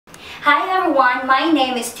Hi everyone, my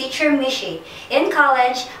name is Teacher Mishey. In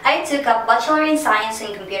college, I took up Bachelor in Science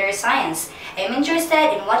in Computer Science. I'm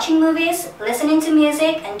interested in watching movies, listening to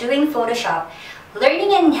music, and doing Photoshop.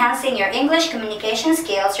 Learning and enhancing your English communication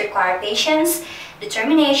skills require patience,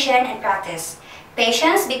 determination, and practice.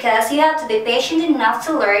 Patience because you have to be patient enough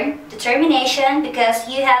to learn, determination because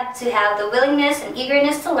you have to have the willingness and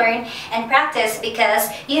eagerness to learn, and practice because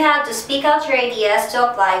you have to speak out your ideas to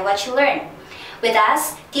apply what you learn. With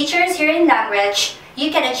us, teachers here in Language, you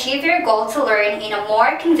can achieve your goal to learn in a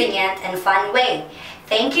more convenient and fun way.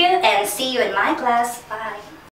 Thank you and see you in my class. Bye!